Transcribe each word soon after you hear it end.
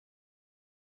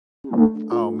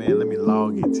Oh man, let me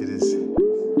log into this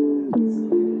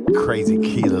crazy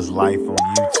Keela's life on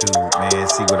YouTube, man.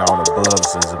 See what all the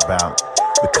buzz is about.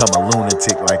 Become a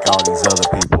lunatic like all these other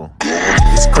people.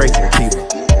 It's crazy Keela.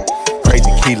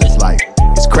 Crazy Keela's life.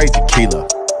 It's crazy Keela.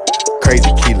 Crazy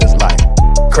Keela's life.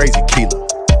 Crazy Keela.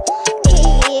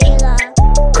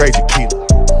 Crazy Keela.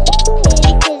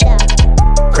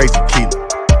 Crazy Keela.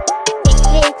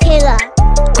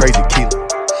 Crazy Keela.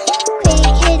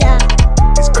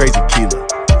 It's crazy Keela.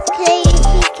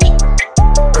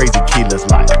 Crazy Keela's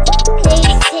life.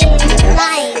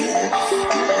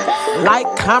 Like,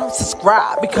 comment,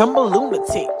 subscribe, become a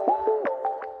lunatic.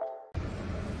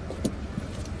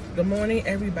 Good morning,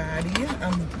 everybody.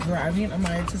 I'm driving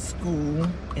Amaya to school,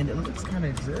 and it looks kind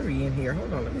of dreary in here.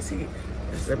 Hold on, let me see.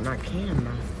 Is it my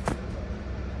camera?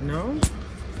 No?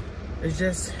 It's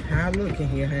just how I look in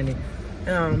here, honey.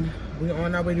 We're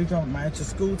on our way to drop Amaya to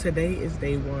school. Today is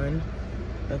day one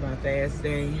of my fast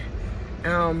day.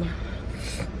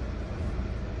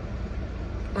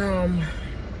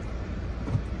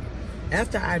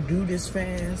 After I do this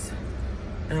fast,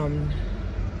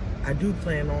 I do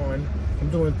plan on, I'm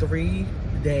doing 3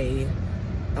 days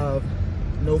of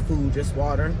no food, just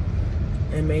water,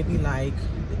 and maybe like,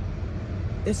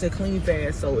 it's a clean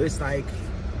fast, so it's like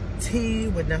tea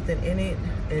with nothing in it.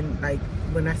 And like,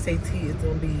 when I say tea, it's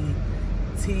gonna be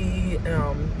tea,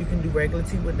 you can do regular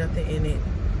tea with nothing in it,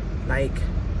 like,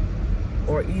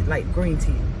 or eat like green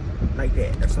tea, like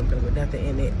that, or something with nothing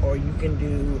in it. Or you can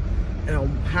do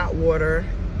hot water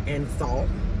and salt,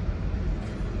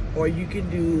 or you can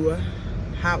do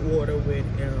hot water with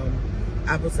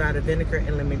apple cider vinegar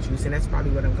and lemon juice. And that's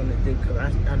probably what I'm gonna do, because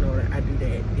I know that I do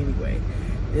that anyway.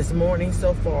 This morning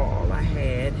so far, all I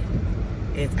had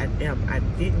is I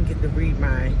didn't get to read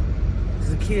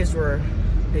the kids were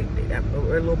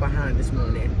we're a little behind this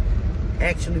morning.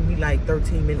 Actually, we like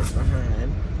 13 minutes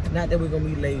behind. Not that we're gonna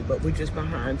be late, but we're just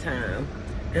behind time.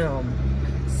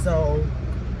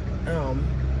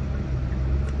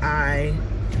 I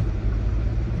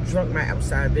drunk my apple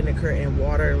cider vinegar and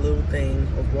water, a little thing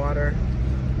of water.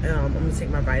 I'm gonna take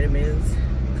my vitamins,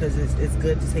 because it's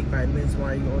good to take vitamins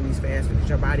while you're on these fasts, because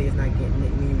your body is not getting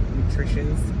any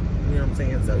nutritions. You know what I'm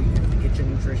saying? So you have to get your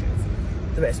nutritions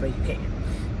the best way you can.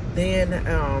 Then,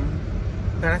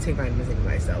 but I take vitamins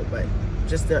anyway, so, but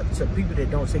just to people that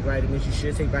don't take vitamins, you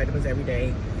should take vitamins every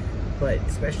day, but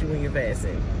especially when you're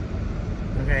fasting,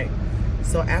 okay?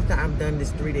 So after I'm done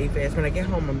this 3-day fast, when I get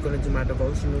home, I'm gonna do my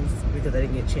devotionals, because I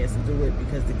didn't get a chance to do it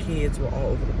because the kids were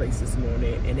all over the place this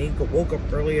morning, and they woke up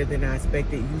earlier than I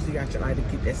expected. Usually I try to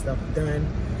get that stuff done.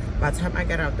 By the time I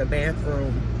got out the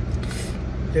bathroom,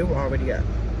 they were already up.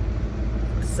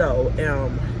 So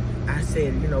I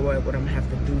said, you know what I'm gonna have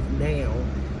to do now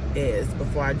is,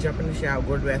 before I jump in the shower,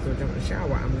 go to the bathroom, jump in the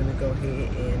shower, I'm gonna go ahead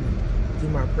and do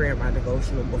my prayer, my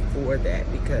devotional before that,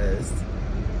 because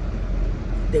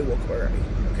they woke up early,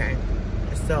 okay?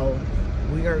 So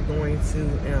we are going to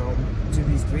do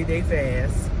these 3-day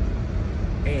fasts,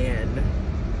 and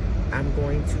I'm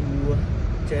going to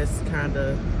just kind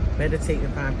of meditate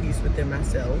and find peace within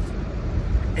myself.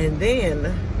 And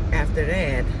then after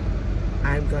that,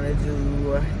 I'm gonna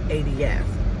do ADF.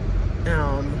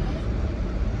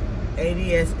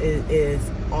 ADS is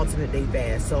alternate day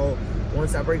fast. So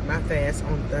once I break my fast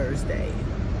on Thursday,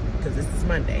 because this is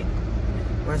Monday,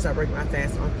 once I break my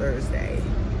fast on Thursday,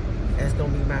 that's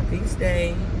gonna be my feast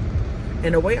day.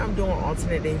 And the way I'm doing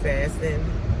alternate day fasting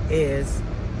is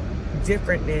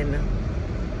different than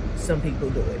some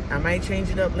people do it. I might change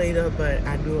it up later, but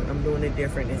I'm doing it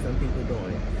different than some people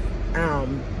doing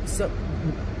it. So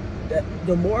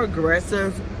the more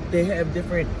aggressive, they have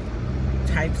different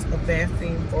types of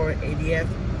fasting for ADF.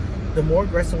 The more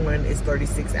aggressive one is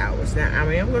 36 hours. Now, I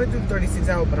mean, I'm going to do 36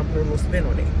 hours, but I'm putting a little spin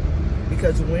on it,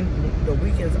 because when the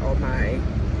weekends are my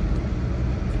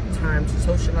time to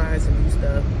socialize and do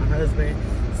stuff, my husband.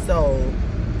 So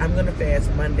I'm going to fast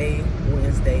Monday,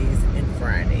 Wednesdays, and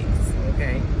Fridays,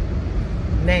 okay?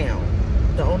 Now,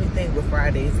 the only thing with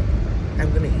Fridays,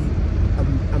 I'm going to eat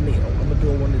a meal. I'm going to do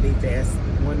a 1-a-day fast,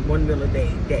 one meal a day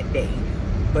that day.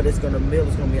 But meal is gonna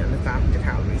be under 500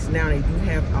 calories. Now they do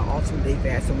have an alternate day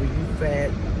fasting where you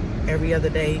fast every other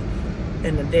day,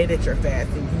 and the day that you're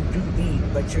fasting, you do eat,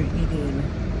 but you're eating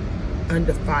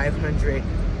under 500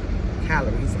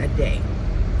 calories a day,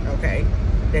 okay?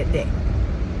 That day.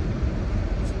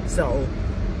 So,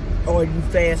 or you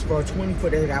fast for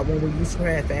 24 hours, when you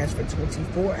fast for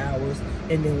 24 hours,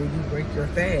 and then when you break your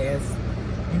fast,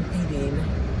 you eating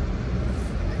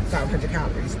 500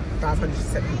 calories, 500 to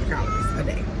 700 calories a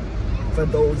day for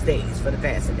those days, for the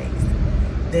fasting days.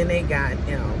 Then they got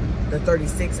the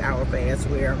 36-hour fast,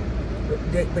 where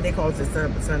but they call it the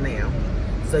sundown.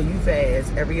 So you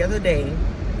fast every other day,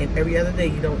 and every other day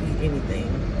you don't eat anything.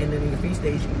 And then in your feast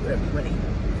days, you eat whatever you want to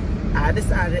eat. I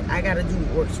decided I got to do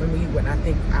what works for me, what I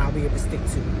think I'll be able to stick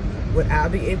to. What I'll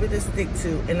be able to stick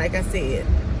to, and like I said,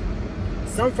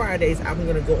 some Fridays I'm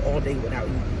going to go all day without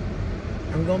eating.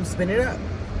 I'm going to spin it up.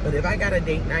 But if I got a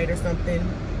date night or something,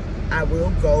 I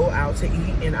will go out to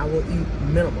eat, and I will eat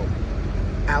minimum.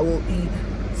 I will eat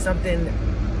something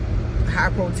high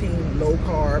protein, low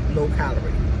carb, low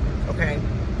calorie, okay,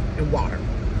 and water.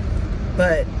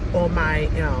 But on my,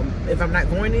 if I'm not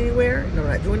going anywhere, and I'm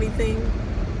not doing anything,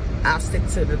 I'll stick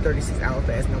to the 36-hour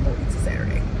fast, and I won't eat till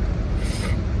Saturday.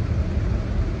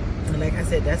 And like I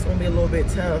said, that's gonna be a little bit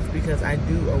tough because I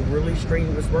do a really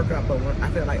strenuous workout, but I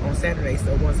feel like on Saturday,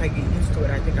 so once I get used to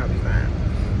it, I think I'll be fine.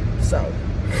 So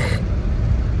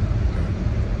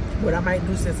what I might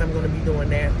do, since I'm gonna be doing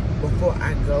that, before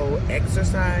I go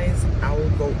exercise, I will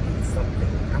go eat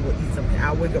something. I will eat something.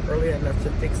 I'll wake up early enough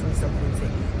to fix me something to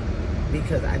eat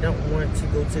because I don't want to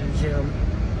go to the gym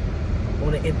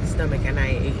on an empty stomach and I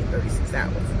ain't ate in 36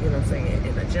 hours. You know what I'm saying?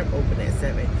 And the gym open at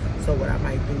 7. So what I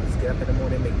might do is get up in the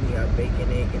morning, make me a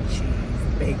bacon, egg, and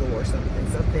cheese bagel or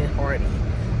something hearty,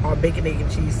 or bacon, egg,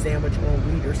 and cheese sandwich on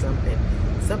wheat or something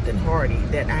hearty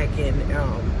that I can.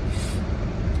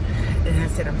 And I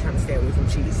said I'm trying to stay away from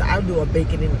cheese, so I'll do a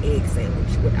bacon and egg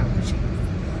sandwich without the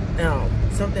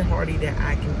cheese. Something hearty that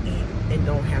I can eat and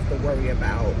don't have to worry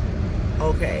about.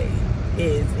 Okay,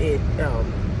 is it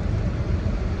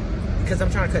because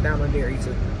I'm trying to cut down on dairy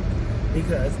too,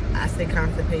 because I stay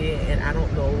constipated and I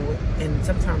don't know, and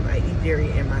sometimes I eat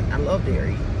dairy and I love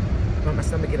dairy, but my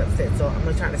stomach get upset, so I'm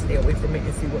gonna try to stay away from it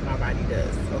and see what my body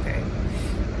does. Okay,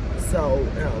 so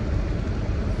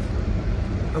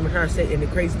I'm trying to say, and the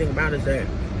crazy thing about it is that,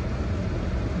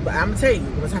 but I'm gonna tell you,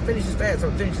 once I finish this fast, I'm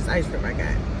gonna finish this ice cream I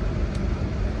got,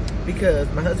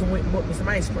 because my husband went and bought me some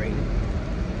ice cream.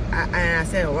 I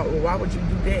said, well, why would you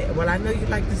do that? Well, I know you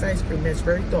like this ice cream. That's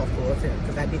very thoughtful of him,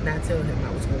 because I did not tell him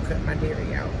I was going to cut my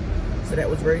dairy out. So that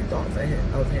was very thoughtful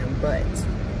of him. But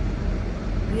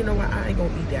you know what? I ain't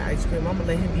going to eat that ice cream. I'm going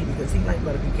to let him eat it because he likes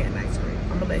butter pecan ice cream.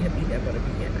 I'm going to let him eat that butter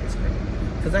pecan ice cream,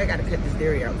 because I got to cut this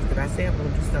dairy out. Because if I say I'm going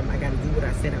to do something, I got to do what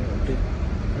I said I'm going to do.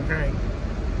 Okay?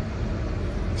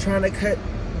 Trying to cut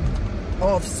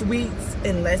off sweets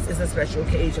unless it's a special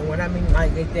occasion. What I mean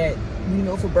like that, you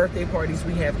know, for birthday parties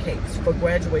we have cakes. For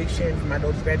graduation, for my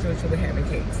daughter's graduation, we're having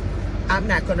cakes. I'm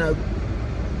not gonna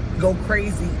go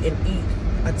crazy and eat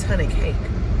a ton of cake.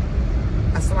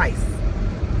 A slice,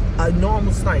 a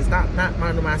normal slice, not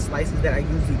one of my slices that I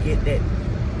usually get that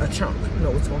a chunk.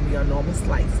 No, it's gonna be a normal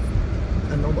slice,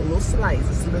 a normal little slice,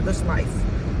 a slither slice,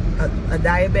 a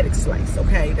diabetic slice.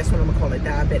 Okay, that's what I'm gonna call it,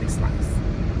 diabetic slice.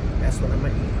 That's what I'm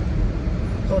gonna eat.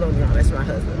 Hold on, y'all. That's my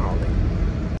husband calling.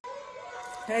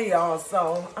 Hey, y'all.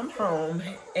 So I'm home,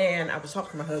 and I was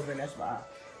talking to my husband. That's why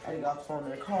I got the phone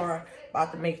in the car.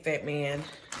 About to make Fat Man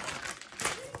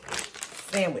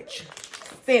sandwich.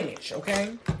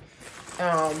 Okay.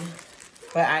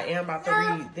 But I am about to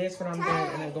read this when I'm done,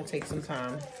 and I'm gonna take some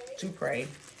time to pray.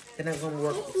 Then I'm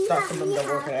gonna start some of the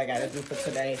work that I gotta do for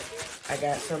today. I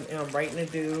got some writing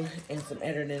to do and some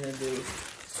editing to do.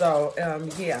 So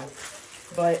yeah.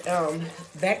 But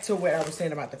back to what I was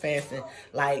saying about the fasting.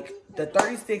 Like, the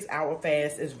 36-hour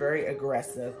fast is very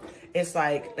aggressive. It's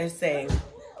like, let's say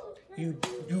you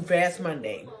fast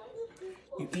Monday,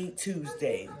 you eat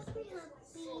Tuesday.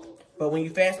 But when you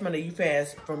fast Monday, you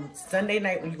fast from Sunday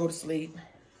night when you go to sleep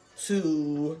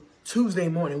to Tuesday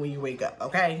morning when you wake up,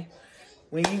 okay?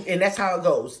 And that's how it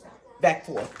goes, back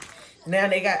and forth. Now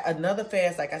they got another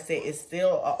fast, like I said, it's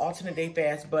still an alternate day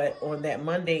fast, but on that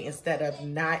Monday, instead of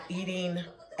not eating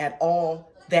at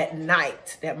all that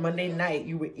night, that Monday night,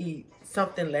 you would eat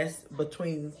something less,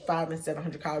 between 500 and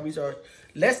 700 calories, or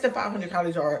less than 500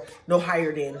 calories, or no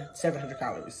higher than 700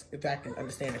 calories, if I can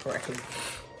understand it correctly.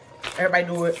 Everybody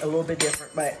do it a little bit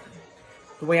different, but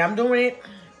the way I'm doing it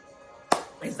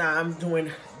is I'm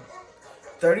doing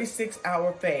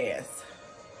 36-hour fast.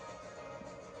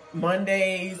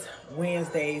 Mondays,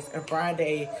 Wednesdays, and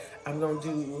Friday, I'm going to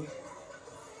do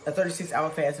a 36-hour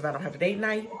fast if I don't have a date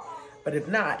night. But if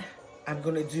not, I'm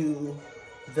going to do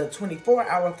the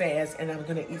 24-hour fast, and I'm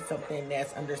going to eat something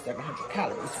that's under 700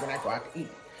 calories when I go out to eat.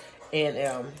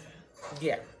 And,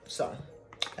 yeah, so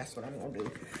that's what I'm going to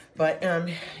do. But,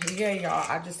 yeah, y'all,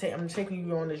 I'm taking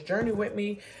you on this journey with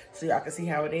me so y'all can see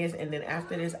how it is. And then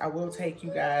after this, I will take you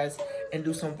guys and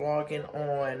do some vlogging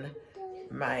on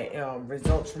my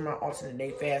results from my alternate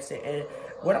day fasting. And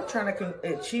what I'm trying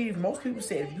to achieve, most people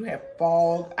say if you have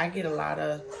fog, I get a lot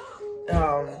of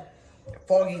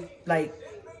foggy, like,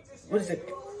 what is it,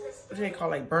 what do they call,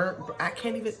 like burnt? I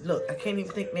can't even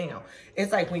think now.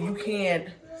 It's like when you can't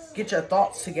get your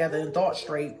thoughts together and thoughts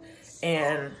straight,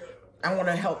 and I want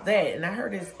to help that. And I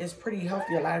heard it's pretty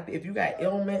healthy. A lot of, if you got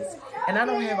ailments, and I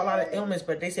don't have a lot of ailments,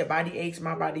 but they said body aches.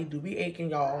 My body do be aching,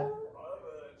 y'all.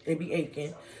 It be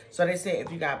aching. So they said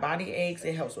if you got body aches,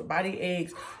 it helps with body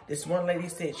aches. This one lady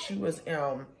said she was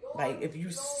like, if you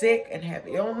sick and have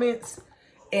ailments,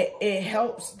 it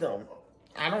helps them.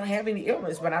 I don't have any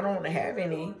ailments, but I don't want to have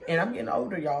any. And I'm getting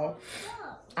older, y'all.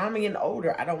 I'm getting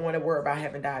older. I don't want to worry about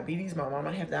having diabetes. My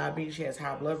mama has diabetes. She has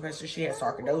high blood pressure. She has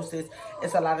sarcoidosis.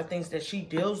 It's a lot of things that she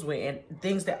deals with, and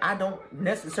things that I don't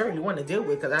necessarily want to deal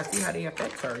with because I see how they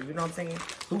affect her. You know what I'm saying?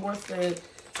 Who wants to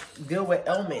deal with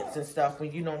ailments and stuff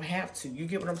when you don't have to? You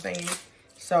get what I'm saying?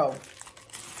 So,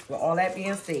 with all that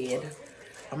being said,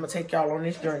 I'm going to take y'all on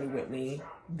this journey with me.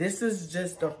 This is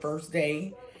just the first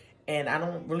day, and I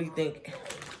don't really think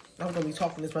I'm going to be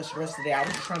talking this much the rest of the day. I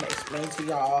was just trying to explain to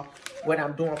y'all what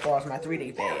I'm doing as far as my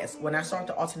 3-day fast. When I start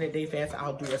the alternate day fast,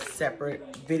 I'll do a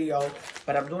separate video,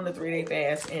 but I'm doing the 3-day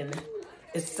fast, and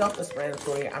it's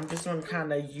self-explanatory. I'm just going to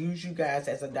kind of use you guys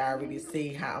as a diary to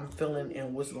see how I'm feeling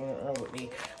and what's going on with me.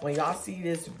 When y'all see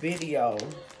this video,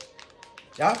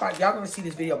 y'all going to see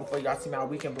this video before y'all see my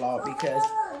weekend vlog, because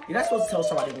you're not supposed to tell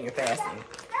somebody when you're fasting.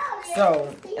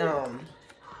 So,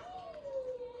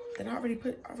 then I already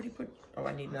put, oh,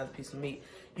 I need another piece of meat.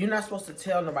 You're not supposed to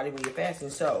tell nobody when you're fasting,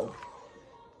 so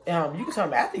you can tell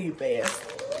them after you fast.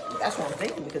 That's what I'm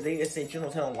thinking, because they just said you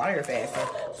don't tell them while you're fasting.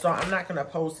 So I'm not going to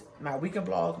post my weekend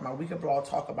vlog. My weekend vlog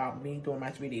talk about me doing my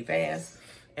 3-day fast.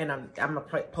 And I'm going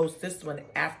to post this one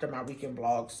after my weekend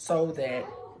vlog, so that,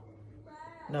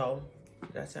 no,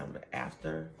 did I sound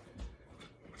after?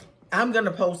 I'm going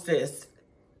to post this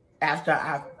after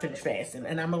I finish fasting.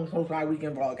 And I'm going to post my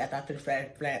weekend vlog after I finish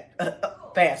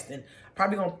fasting.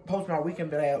 Probably going to post my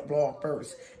weekend vlog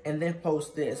first and then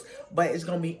post this. But it's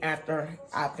going to be after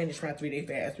I finish my 3-day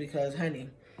fast, because, honey,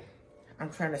 I'm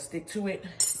trying to stick to it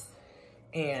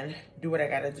and do what I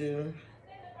got to do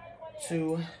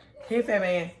to... Hey, fat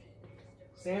man.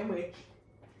 Sandwich.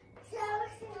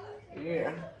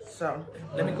 Yeah. So,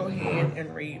 let me go ahead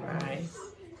and read my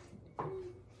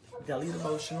daily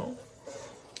devotional.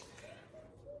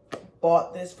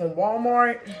 Bought this from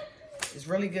Walmart. It's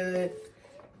really good.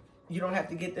 You don't have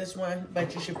to get this one,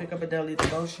 but you should pick up a daily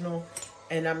devotional.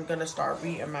 And I'm going to start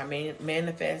reading my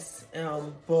Manifest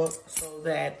book, so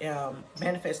that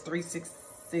Manifest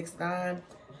 3669.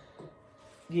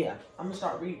 Yeah, I'm going to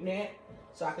start reading that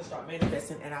so I can start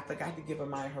manifesting. And I forgot to give her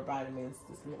her vitamins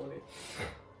this morning.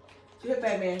 Here,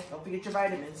 fat man, don't forget your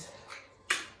vitamins.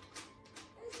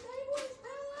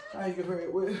 I give her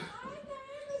it with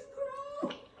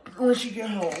when she get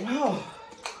home. Oh.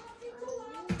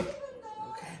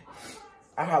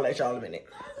 I'll holler at y'all in a minute.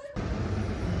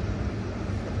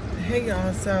 Hey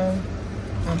y'all, so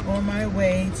I'm on my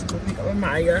way to go pick up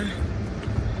Maya.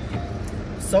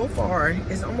 So far,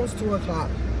 it's almost 2 o'clock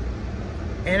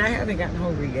and I haven't gotten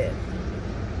hungry yet.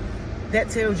 That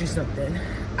tells you something.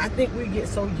 I think we get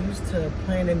so used to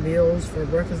planning meals for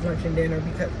breakfast, lunch, and dinner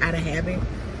because out of habit,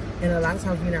 and a lot of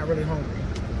times we're not really hungry.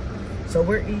 So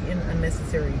we're eating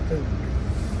unnecessary food.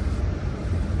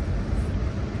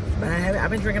 But I've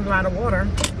been drinking a lot of water,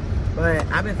 but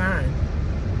I've been fine.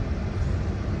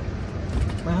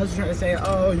 My husband's trying to say,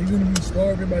 oh, you're going to be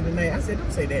starving by the night. I said,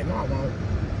 don't say that. No, I won't.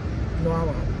 No, I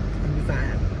won't. I'll be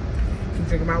fine. Keep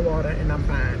drinking my water, and I'm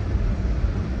fine.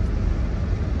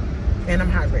 And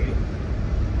I'm hydrated.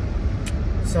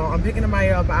 So I'm picking them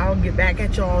up. I'll get back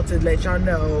at y'all to let y'all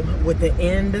know what the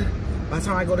end, by the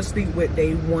time I go to sleep, what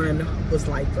day 1 was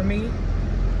like for me.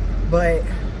 But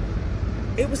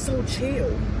it was so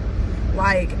chill.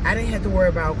 Like, I didn't have to worry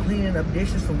about cleaning up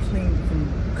dishes from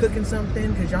cooking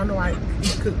something, because y'all know I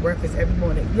cook breakfast every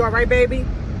morning. You all right, baby?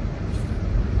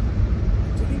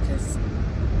 Did he just...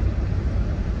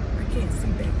 I can't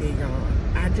see back there, y'all.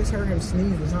 I just heard him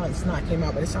sneeze. It sounded like snot came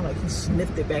out, but it sounded like he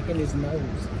sniffed it back in his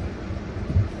nose.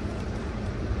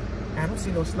 I don't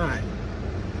see no snot.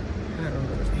 I don't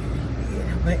know what he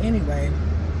did. But anyway,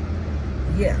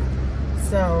 yeah.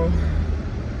 So...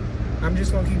 I'm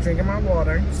just going to keep drinking my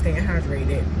water, staying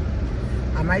hydrated.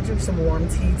 I might drink some warm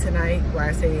tea tonight, where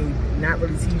I say not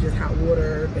really tea, just hot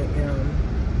water,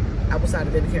 and apple cider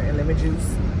vinegar and lemon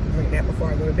juice. Drink that before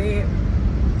I go to bed,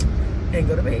 and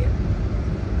go to bed.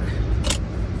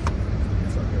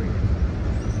 That's what I'm doing.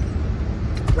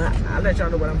 But I'll let y'all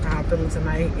know what I'm feeling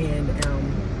tonight, and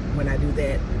when I do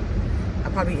that,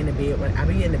 I'll probably be in the bed when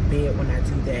I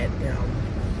do that.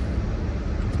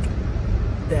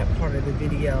 That part of the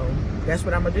video. That's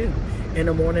what I'm gonna do. In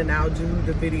the morning, I'll do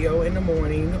the video in the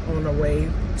morning on the way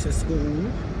to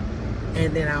school.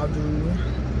 And then I'll do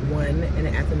one in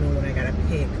the afternoon when I gotta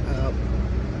pick up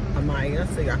Amaya,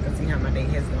 so y'all can see how my day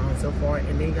has gone so far.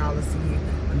 And then y'all will see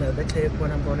another clip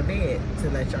when I'm going to bed to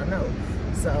let y'all know.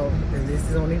 So this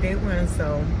is only day one,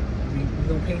 so we're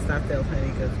gonna pace ourselves,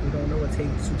 honey, because we don't know what day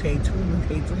two and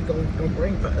day three gonna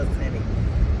bring for us, honey.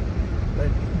 But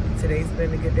today's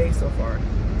been a good day so far.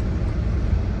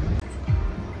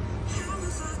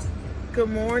 Good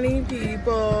morning,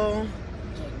 people.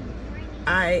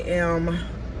 I am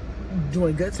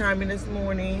doing good timing this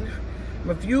morning. I'm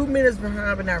a few minutes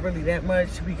behind, but not really that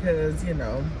much because, you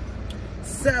know.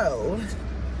 So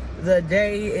the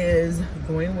day is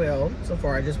going well so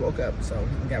far. I just woke up, so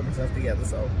I got myself together.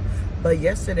 So, but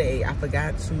yesterday I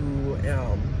forgot to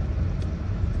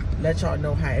let y'all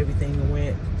know how everything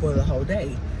went for the whole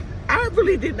day. I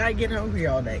really did not get hungry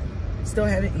all day. Still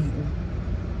haven't eaten.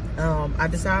 I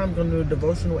decided I'm gonna do a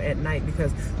devotional at night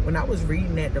because when I was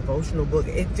reading that devotional book,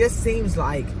 it just seems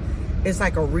like it's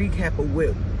like a recap of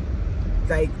what,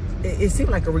 like, it seemed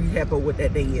like a recap of what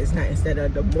that day is, not instead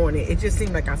of the morning. It just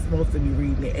seemed like I'm supposed to be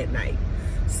reading it at night.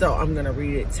 So I'm gonna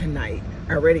read it tonight.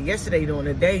 I read it yesterday during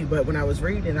the day, but when I was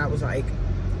reading, I was like,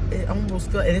 it almost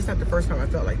felt, and it's not the first time I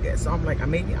felt like that. So I'm like,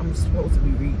 maybe I'm supposed to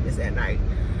be reading this at night.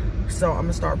 So I'm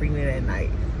gonna start reading it at night.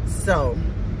 So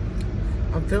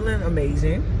I'm feeling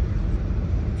amazing.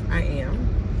 I am.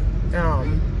 Huh?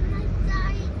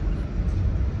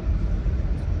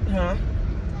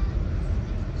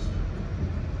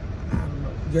 I don't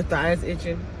know. Your thighs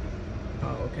itching?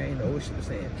 Oh, okay. I know what she was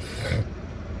saying.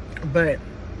 But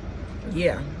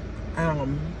yeah.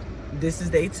 This is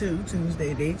day 2,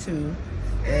 Tuesday, day 2.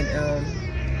 And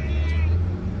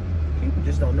people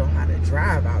just don't know how to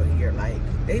drive out here. Like,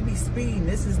 they be speeding.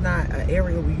 This is not an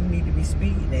area where you need to be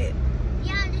speeding at.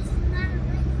 Yeah, this is not a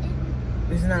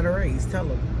race. It's not a race. Tell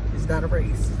them. It's not a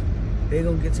race. They're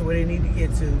going to get to where they need to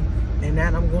get to. And now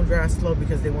I'm going to drive slow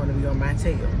because they want to be on my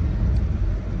tail.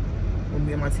 Want to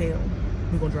be on my tail?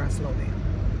 We're going to drive slow now.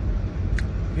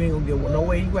 You ain't going to get no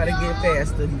way. You got to get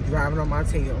faster. You driving on my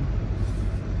tail.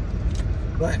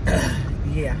 But,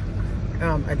 yeah.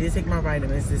 I did take my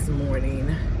vitamins this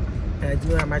morning. And I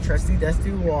do have my trusty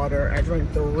dusty water. I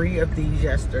drank 3 of these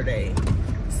yesterday.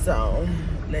 So,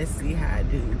 let's see how I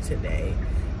do today.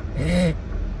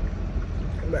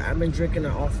 But I've been drinking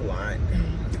an awful lot.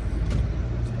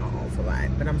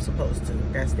 But I'm supposed to.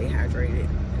 Gotta stay hydrated.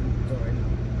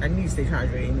 I need to stay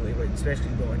hydrated anyway, but especially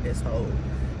during this whole,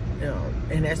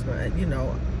 and that's my, I've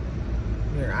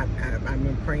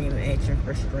been praying and asking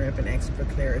for strength and asking for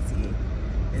clarity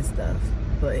and stuff.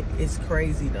 But it's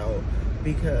crazy though,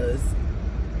 because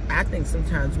I think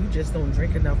sometimes we just don't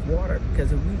drink enough water,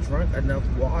 because if we drank enough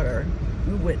water,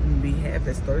 we wouldn't be half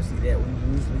as thirsty that we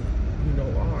usually,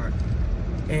 are.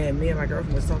 And me and my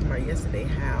girlfriend was talking about yesterday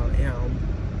how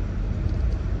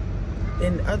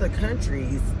in other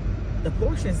countries, the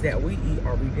portions that we eat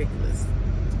are ridiculous.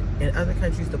 In other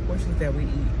countries, the portions that we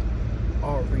eat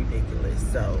are ridiculous.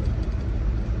 So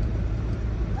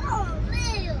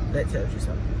that tells you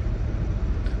something.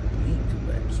 We eat too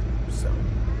much. So,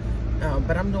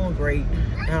 but I'm doing great.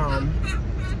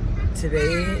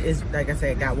 Today is, like I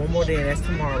said, got one more day, and that's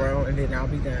tomorrow, and then I'll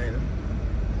be done.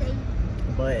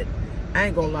 But I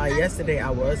ain't gonna lie, yesterday I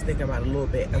was thinking about a little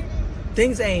bit.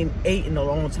 Things I ain't ate in a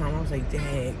long time. I was like,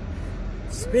 dang,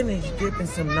 spinach dip and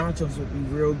some nachos would be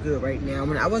real good right now.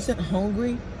 When I wasn't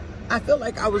hungry, I felt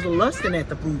like I was lusting at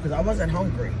the food because I wasn't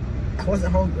hungry. I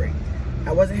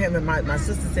wasn't having, my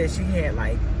sister said she had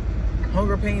like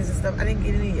hunger pains and stuff. I didn't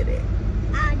get any of that.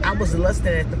 I was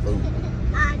lusting at the food.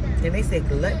 And they said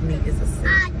gluttony is a sin.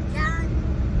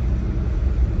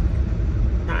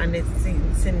 Bind that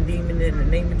sin demon in the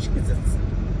name of Jesus.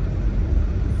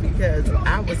 Because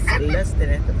I was lusting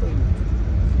at the food.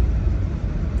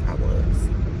 I was.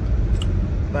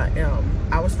 But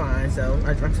I was fine, so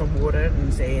I drank some water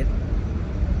and said,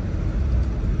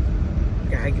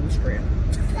 God give me strength.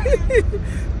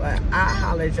 But I'll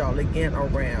holler at y'all again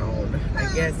around,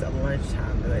 I guess, at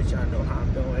lunchtime to let y'all know how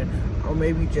I'm doing. Or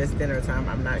maybe just dinner time,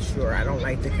 I'm not sure. I don't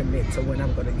like to commit to when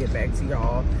I'm going to get back to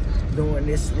y'all doing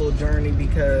this little journey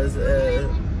because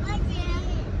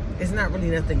it's not really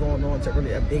nothing going on to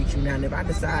really update you now. And if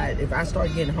I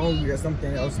start getting hungry or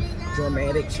something else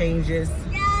dramatic changes,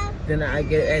 then I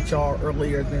get at y'all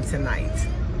earlier than tonight.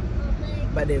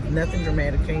 But if nothing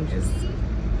dramatic changes,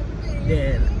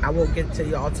 then I won't get to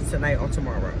y'all till tonight or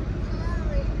tomorrow.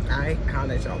 Alright,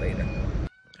 holler at y'all later.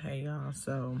 Hey y'all,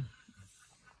 so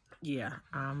yeah,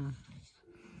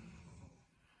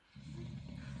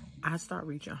 I start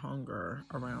reaching hunger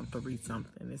around 3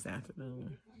 something this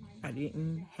afternoon. I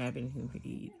didn't have anything to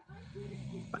eat.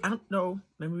 But I don't know.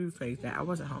 Let me rephrase that. I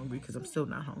wasn't hungry because I'm still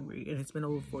not hungry. And it's been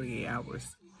over 48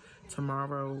 hours.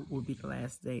 Tomorrow will be the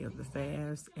last day of the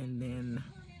fast. And then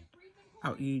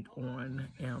I'll eat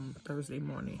on Thursday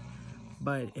morning.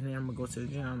 And then I'm going to go to the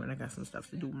gym. And I got some stuff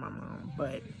to do with my mom.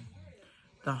 But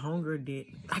the hunger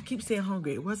I keep saying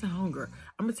hunger. It wasn't hunger.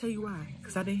 I'm going to tell you why.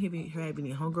 Because I didn't even have any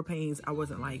hunger pains. I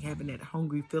wasn't like having that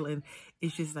hungry feeling.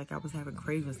 It's just like I was having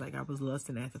cravings. Like I was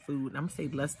lusting after food. And I'm going to say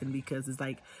lusting because it's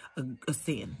like a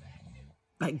sin.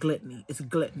 Like gluttony. It's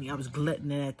gluttony. I was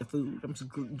gluttoning at the food.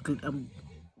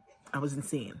 I was in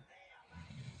sin.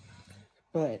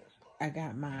 But I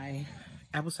got my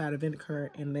apple cider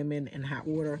vinegar and lemon and hot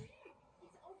water.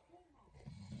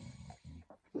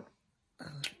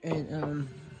 And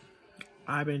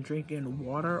I've been drinking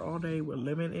water all day with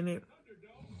lemon in it.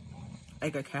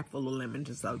 Like a cap full of lemon,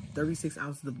 just like 36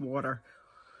 ounces of water.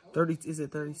 Is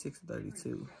it 36 or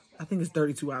 32? I think it's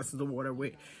 32 ounces of water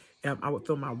with, I would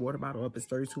fill my water bottle up. It's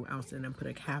 32 ounces and then put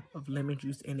a cap of lemon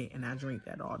juice in it. And I drink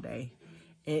that all day.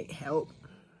 It helped.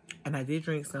 And I did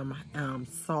drink some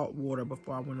salt water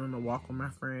before I went on a walk with my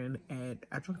friend. And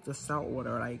I drank the salt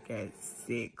water like at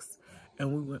 6.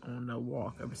 And we went on a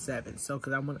walk at 7. So,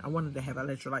 because I wanted to have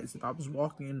electrolytes. If I was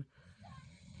walking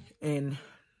and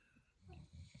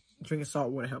drinking salt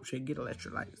water helps you get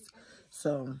electrolytes.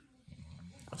 So,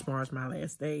 tomorrow's my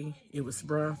last day. It was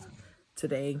rough.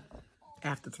 Today,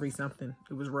 after 3-something,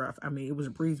 it was rough. I mean, it was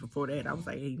a breeze before that. I was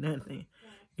like, ain't nothing.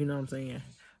 You know what I'm saying?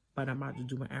 But I'm about to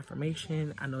do my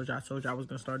affirmation. I know y'all told y'all I was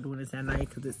going to start doing this at night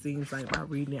because it seems like by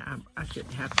reading it, I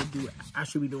shouldn't have to do it. I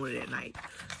should be doing it at night.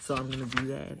 So I'm going to do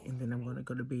that. And then I'm going to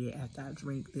go to bed after I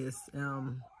drink this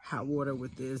hot water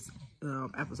with this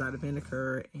apple cider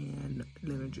vinegar and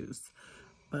lemon juice.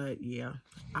 But yeah,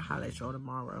 I'll holler at y'all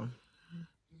tomorrow.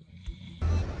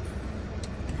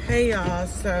 Hey y'all,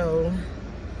 so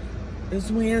it's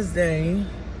Wednesday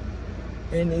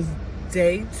and it's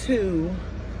day 3,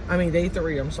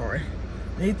 I'm sorry.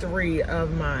 Day 3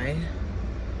 of my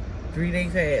 3-day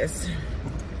fast.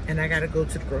 And I gotta go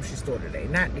to the grocery store today.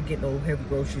 Not to get no heavy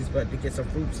groceries, but to get some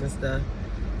fruits and stuff.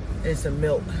 And some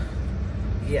milk.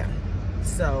 Yeah.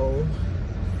 So,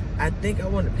 I think I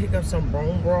want to pick up some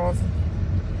bone broth.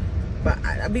 But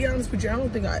I'll be honest with you, I don't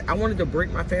think I wanted to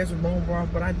break my fast with bone broth.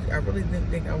 But I really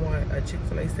didn't think I want a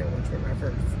Chick-fil-A sandwich for my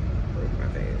first break my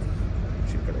fast.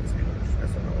 Chick-fil-A sandwich.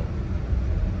 That's what I want.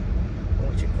 I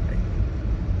want Chick-fil-A.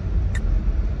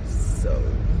 So,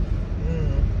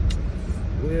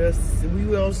 we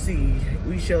will see.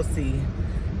 We shall see.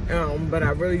 But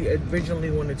I really originally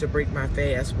wanted to break my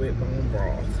fast with bone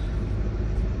broth.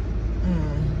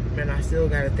 And I still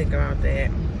got to think about that.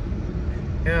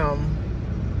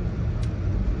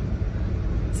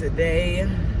 Today,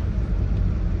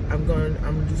 I'm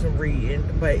gonna do some reading,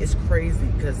 but it's crazy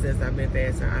because since I've been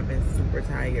fasting, I've been super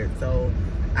tired. So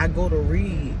I go to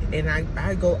read, and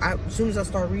as soon as I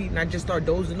start reading, I just start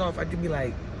dozing off. I could be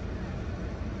like,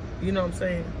 you know what I'm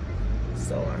saying?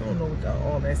 So I don't know what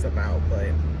all that's about, but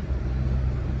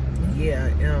yeah,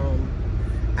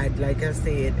 like I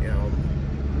said,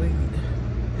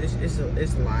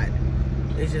 it's a lot.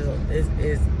 It's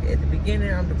at the beginning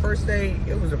of the first day,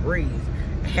 it was a breeze.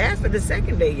 Half of the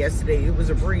second day yesterday, it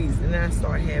was a breeze. And then I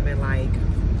started having like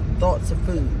thoughts of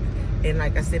food. And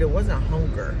like I said, it wasn't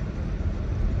hunger.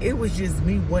 It was just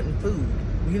me wanting food.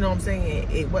 You know what I'm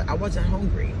saying? I wasn't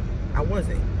hungry. I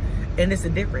wasn't. And it's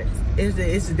a difference.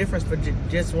 It's a difference for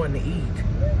just wanting to eat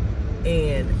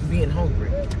and being hungry.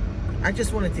 I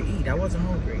just wanted to eat. I wasn't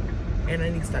hungry. And I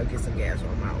need to start getting some gas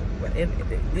on my mouth. But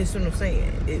this is what I'm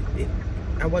saying.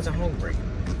 I wasn't hungry.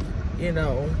 You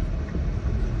know.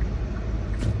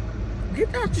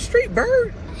 Get out the street,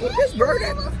 bird. What this bird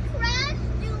at?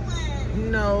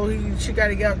 No, she got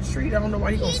to get out the street. I don't know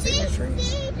why he gonna sit in the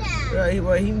street.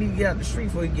 Well, he need to get out the street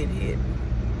before he get hit.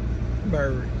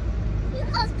 Bird. You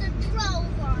must have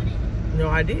drove on it. No,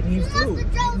 I didn't. He flew.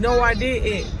 No, I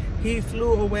didn't. He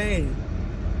flew away.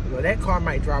 Well, that car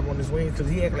might drop on his wings because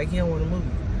he act like he don't want to move.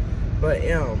 But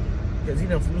because he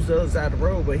done flew to the other side of the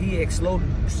road, but he exploded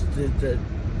to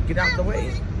get out the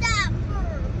way.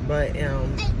 But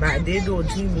I did do a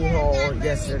Temu haul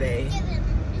yesterday.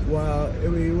 Well, I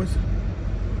mean,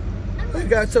 I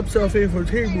got some stuff in for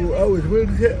Temu. I was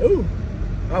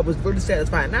really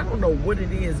satisfied. And I don't know what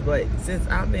it is, but since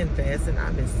I've been fasting,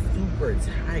 I've been super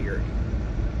tired.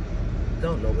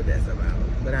 Don't know what that's about,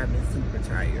 but I've been super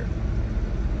tired.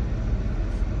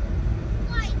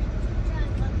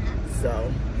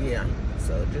 So, yeah.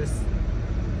 So, just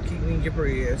keep me in your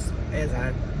prayers as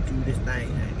I do this thing,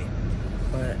 honey.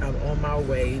 But I'm on my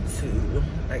way to,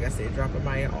 like I said, dropping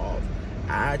Maya off.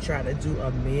 I try to do a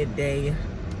midday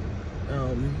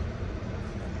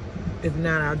If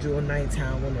not, I'll do a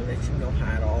nighttime one to let you know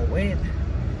how it all went.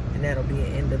 And that'll be the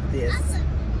end of this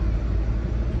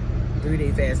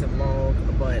 3-day fasting vlog.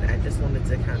 But I just wanted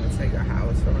to kind of tell you how I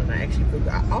was feeling. I actually feel good.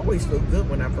 I always feel good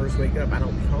when I first wake up. I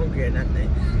don't be hungry or nothing.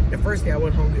 The first day I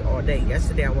wasn't hungry all day.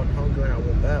 Yesterday I wasn't hungry when I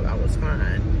woke up. I was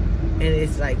fine. And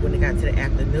it's like when it got to the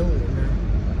afternoon,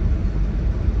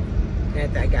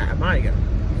 after I got Amaya,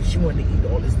 she wanted to eat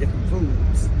all these different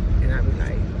foods. And I'd be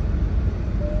like,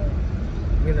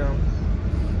 you know,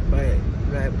 but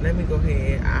let me go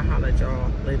ahead. I'll holler at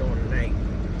y'all later on tonight.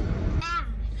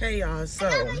 Hey y'all, so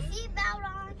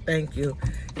thank you.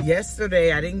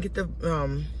 Yesterday I didn't get to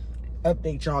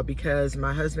update y'all because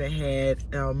my husband had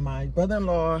my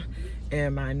brother-in-law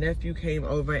and my nephew came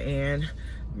over, and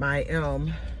my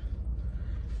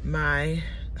my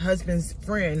husband's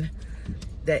friend,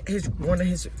 that one of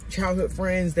his childhood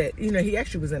friends, that, you know, he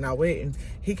actually was in our wedding.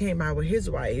 He came out with his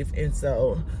wife, and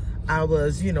so I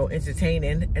was, you know,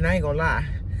 entertaining. And I ain't gonna lie,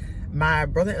 my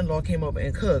brother-in-law came over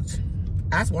and cooked.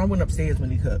 I went upstairs when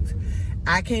he cooked.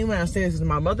 I came downstairs and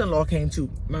my mother-in-law came too.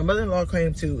 My mother-in-law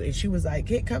came too, and she was like,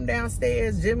 "Hey, come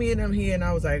downstairs, Jimmy and I'm here." And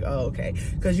I was like, "Oh, okay."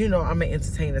 Because, you know, I'm an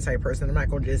entertainer type person. I'm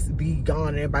not going to just be gone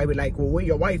and everybody be like, "Well, where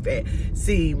your wife at?"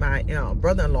 See, my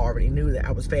brother-in-law already knew that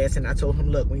I was fasting. I told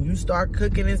him, "Look, when you start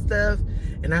cooking and stuff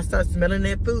and I start smelling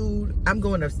that food, I'm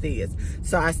going upstairs."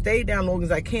 So I stayed down long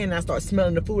as I can, and I start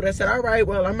smelling the food. I said, "All right,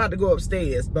 well, I'm about to go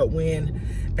upstairs." But when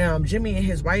Jimmy and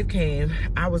his wife came,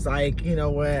 I was like, you know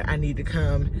what? I need to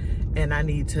come and I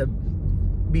need to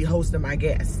be hosting my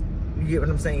guests. You get what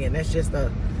I'm saying? That's just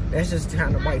the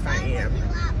kind of wife I am.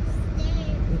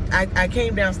 I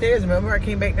came downstairs. Remember, I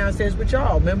came back downstairs with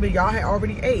y'all. Remember, y'all had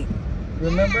already ate.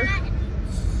 Remember?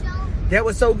 That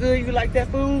was so good. You like that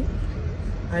food?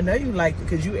 I know you liked it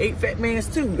because you ate Fat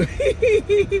Man's too.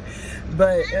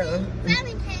 But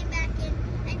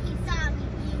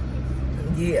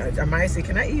yeah, I might say,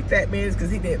 "Can I eat Fat Man's?"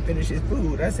 Because he didn't finish his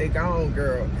food. I said, "Go on,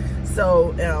 girl."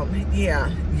 So,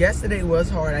 yeah, yesterday was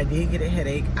hard. I did get a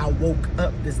headache. I woke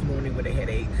up this morning with a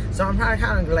headache. So I'm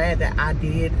kind of glad that I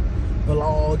did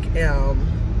vlog,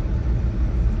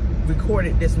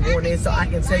 recorded this morning, so I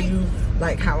can tell you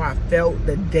like how I felt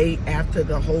the day after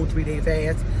the whole 3-day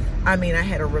fast. I mean, I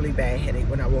had a really bad headache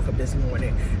when I woke up this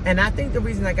morning. And I think the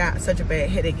reason I got such a bad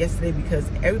headache yesterday because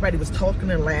everybody was talking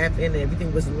and laughing and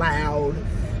everything was loud.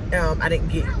 I didn't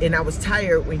get, and I was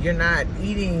tired. When you're not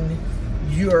eating,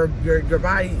 your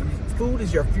body, food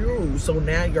is your fuel. So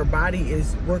now your body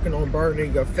is working on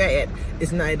burning your fat.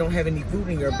 It's not, you don't have any food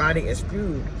in your body as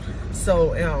fuel.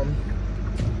 So,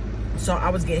 so I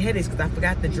was getting headaches because I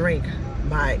forgot to drink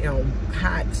my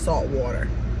hot salt water.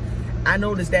 I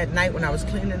noticed that night when I was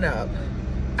cleaning up,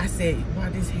 I said, "Wow,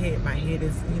 my head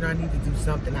is, you know, I need to do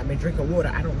something. I've been drinking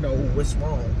water. I don't know what's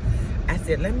wrong." I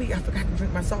said, I forgot to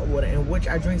drink my salt water, in which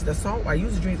I usually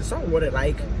drink the salt water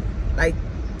like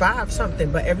 5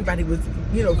 something, but everybody was,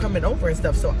 you know, coming over and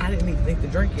stuff, so I didn't even think to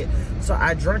drink it. So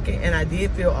I drank it and I did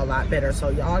feel a lot better. So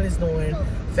y'all is doing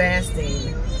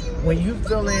fasting. When you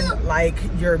feeling like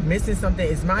you're missing something,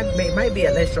 it might be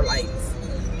electrolytes.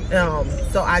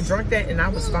 So I drank that and I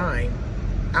was fine.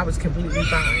 I was completely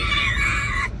fine.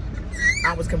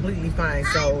 I was completely fine.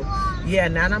 So yeah,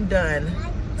 now I'm done.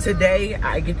 Today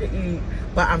I get to eat,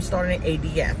 but I'm starting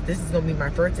ADF. This is gonna be my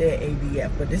first day at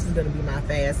ADF, but this is gonna be my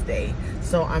fast day.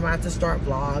 So I'm about to start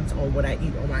vlogs on what I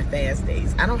eat on my fast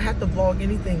days. I don't have to vlog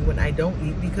anything when I don't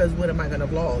eat, because what am I gonna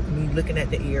vlog? Me looking at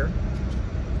the air?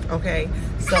 Okay,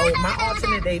 so my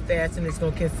alternate day fasting is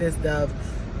gonna consist of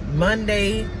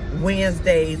Monday,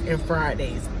 Wednesdays, and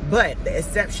Fridays. But the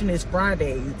exception is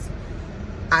Fridays.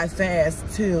 I fast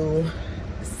till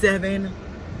 7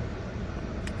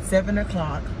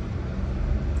 o'clock,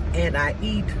 and I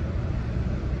eat.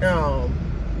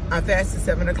 I fast at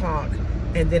 7 o'clock,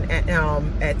 and then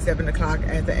at 7 o'clock,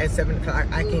 at 7 o'clock,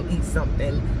 I can eat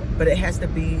something, but it has to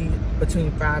be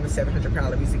between 500 and 700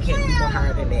 calories. It can't be more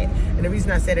higher than that. And the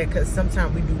reason I say that, because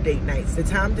sometimes we do date nights. The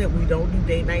time that we don't do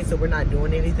date nights, so we're not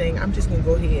doing anything, I'm just gonna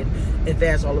go ahead and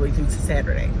fast all the way through to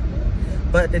Saturday.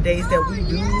 But the days that we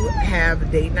do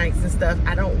have date nights and stuff,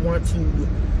 I don't want to,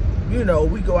 you know,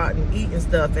 we go out and eat and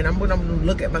stuff, and I'm gonna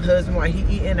look at my husband while he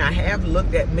eating. I have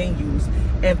looked at menus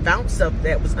and found stuff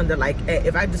that was under, like,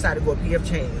 if I decide to go PF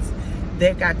Chang's,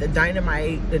 they got the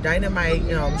dynamite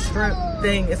shrimp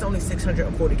thing. It's only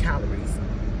 640 calories.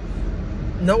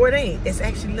 No, it ain't. It's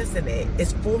actually less than that.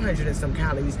 It's 400 and some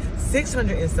calories.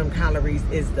 600 and some calories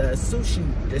is the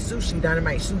sushi,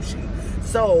 dynamite sushi.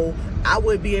 So I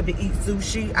would be able to eat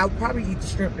sushi. I would probably eat the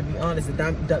shrimp, to be honest,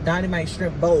 the dynamite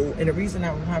shrimp bowl. And the reason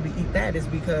I would probably eat that is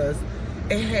because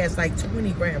it has like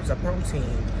 20 grams of protein.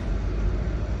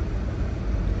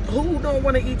 who don't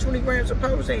want to eat 20 grams of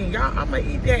protein? Y'all, I'm going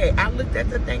to eat that. I looked at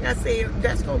the thing. I said,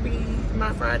 that's going to be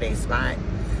my Friday spot.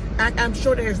 I'm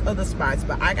sure there's other spots,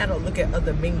 but I got to look at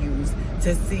other menus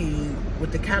to see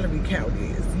what the calorie count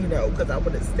is, you know, because I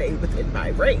want to stay within my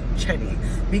range, honey.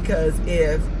 Because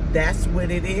if that's what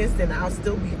it is, then I'll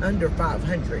still be under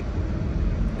 500.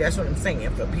 That's what I'm saying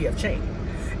for PF Chang's.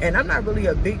 And I'm not really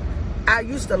a big, I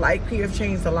used to like PF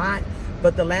Chang's a lot,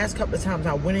 but the last couple of times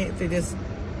I went into this,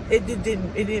 it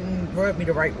didn't rub me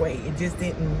the right way. It just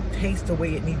didn't taste the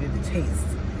way it needed to taste.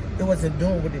 It wasn't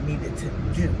doing what it needed to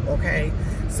do, okay?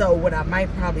 So what I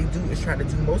might probably do is try to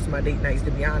do most of my date nights,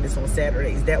 to be honest, on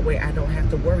Saturdays. That way I don't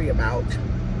have to worry about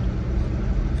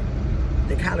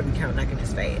the calorie count and I can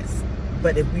just fast.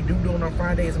 But if we do it on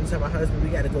Fridays, I'm telling my husband we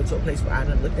got to go to a place where I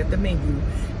done looked at the menu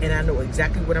and I know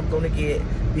exactly what I'm going to get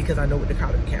because I know what the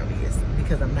calorie count is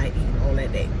because I'm not eating all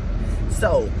that day.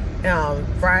 So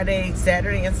Friday,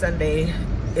 Saturday, and Sunday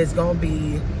is going to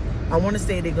be, I want to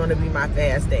say they're going to be my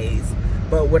fast days.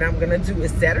 But what I'm going to do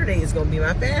is Saturday is going to be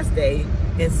my fast day.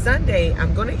 And Sunday,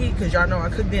 I'm going to eat because y'all know I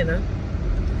cook dinner.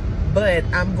 But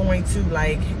I'm going to,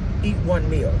 like, eat one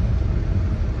meal.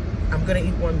 I'm going to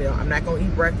eat one meal. I'm not going to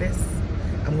eat breakfast.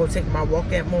 I'm going to take my walk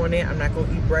that morning. I'm not going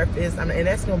to eat breakfast. And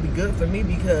that's going to be good for me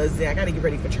because I got to get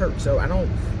ready for church. So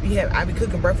I be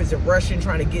cooking breakfast and rushing,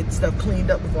 trying to get stuff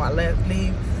cleaned up before I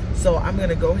leave. So I'm going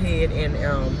to go ahead and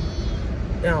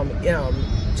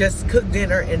just cook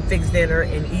dinner and fix dinner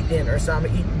and eat dinner. So I'm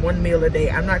gonna eat one meal a day.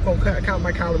 I'm not gonna count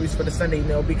my calories for the Sunday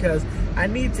meal because I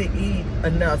need to eat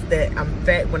enough that I'm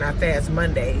fat when I fast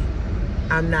Monday.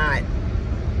 I'm not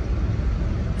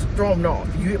thrown off.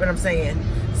 You get what I'm saying?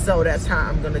 So that's how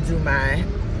I'm gonna do my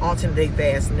alternate day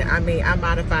fasting. I mean, I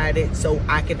modified it so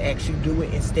I can actually do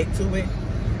it and stick to it.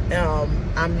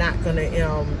 I'm not gonna,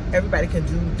 everybody can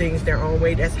do things their own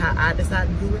way. That's how I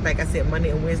decided to do it. Like I said,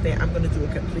 Monday and Wednesday, I'm gonna do a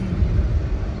complete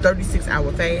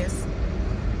 36-hour fast.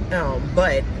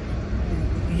 But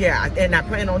yeah, and I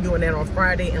plan on doing that on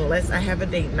Friday unless I have a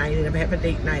date night. And if I have a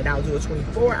date night, I'll do a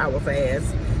 24-hour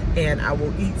fast and I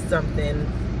will eat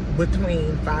something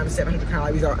between 500 and 700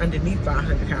 calories or underneath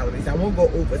 500 calories. I won't go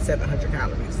over 700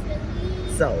 calories.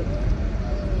 So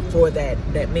for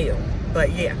that meal.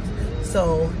 But yeah,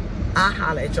 so I'll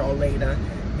holler at y'all later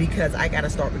because I gotta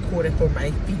start recording for my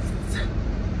feast.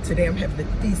 Today I'm having a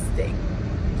feast day.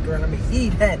 Girl, I'm gonna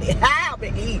eat, honey. I'm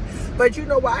gonna eat. But you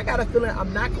know what? I got a feeling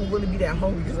I'm not gonna really be that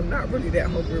hungry because I'm not really that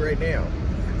hungry right now.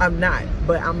 I'm not.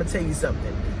 But I'm gonna tell you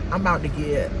something. I'm about to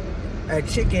get a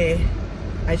chicken,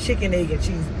 egg, and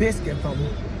cheese biscuit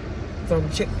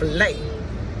from Chick-fil-A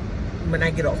when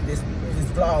I get off this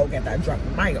vlog after I drop the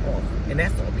mic off. And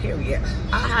that's on period.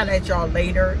 I'll holler at y'all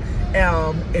later.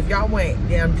 If y'all want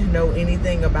to know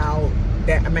anything about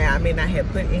that, I may not have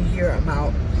put in here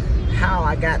about how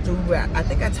I got through it. I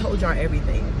think I told y'all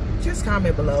everything. Just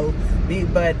comment below.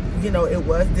 But you know, it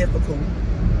was difficult.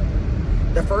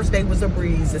 The first day was a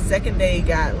breeze. The second day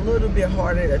got a little bit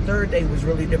harder. The third day was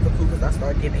really difficult because I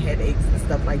started getting headaches and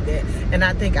stuff like that. And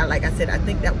I think, like I said, I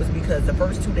think that was because the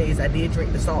first 2 days I did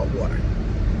drink the salt water.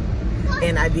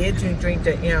 And I did drink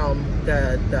the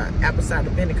apple cider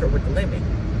vinegar with the lemon.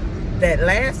 That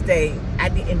last day I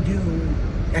didn't do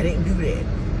that.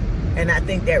 And I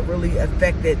think that really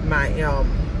affected my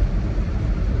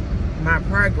my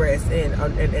progress and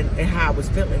how I was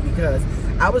feeling because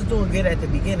I was doing good at the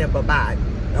beginning, but by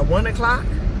 1 o'clock,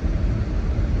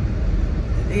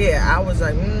 yeah, I was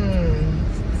like,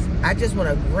 I just want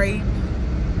a grape,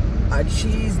 a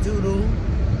cheese doodle,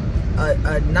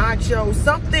 a nacho,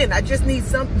 something. I just need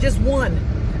just one.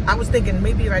 I was thinking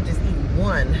maybe if I just eat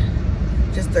one,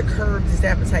 just to curb this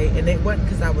appetite. And it wasn't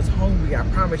because I was hungry, I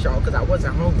promise y'all, because I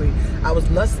wasn't hungry. I was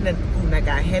lusting at the food and I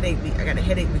got a headache. I got a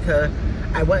headache because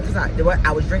I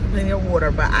was drinking plenty of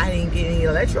water, but I didn't get any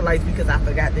electrolytes because I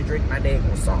forgot to drink my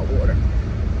daggone salt water.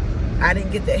 I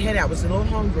didn't get that headache. I was a little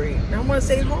hungry. And I want to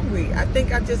say hungry. I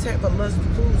think I just have a lust for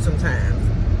food sometimes.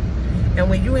 And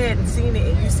when you hadn't seen it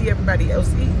and you see everybody else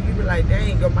eating, you be like,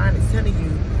 dang, your mind is telling you,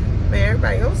 man,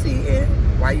 everybody else eating.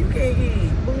 Why you can't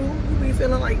eat? Boo, you be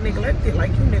feeling like neglected,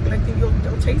 like you neglecting your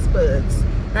taste buds.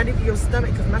 Not even your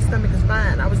stomach, because my stomach is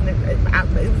fine. It was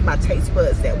my taste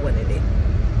buds that wanted it.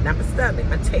 Not my stomach,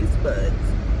 my taste buds.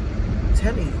 I'm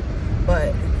telling you.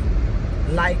 But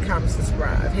like, comment,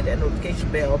 subscribe, hit that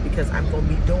notification bell because I'm going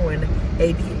to be doing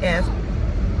ADF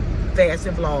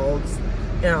fasting vlogs.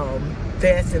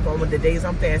 Fasting on the days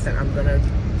I'm fasting, I'm going to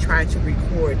try to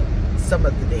record some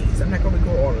of the days. I'm not going to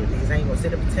record all of the days. I ain't going to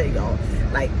sit up and tell y'all.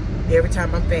 Like, every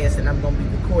time I'm fasting, I'm going to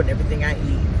be recording everything I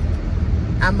eat.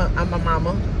 I'm a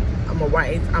mama. I'm a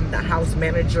wife. I'm the house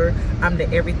manager. I'm the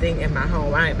everything in my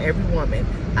home. I am every woman.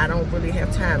 I don't really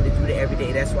have time to do that every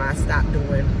day. That's why I stopped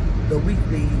doing the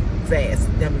weekly fast.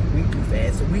 The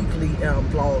weekly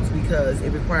vlogs, because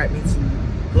it required me to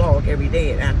vlog every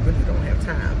day, and I really don't have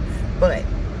time. But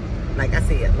like I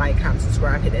said, like, comment,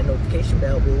 subscribe, hit that notification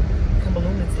bell, boo. Become a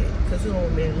lunatic. Because you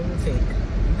don't mean lunatic.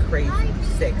 You crazy,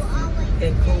 sexy,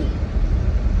 and cool.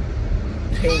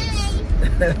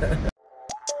 Peace.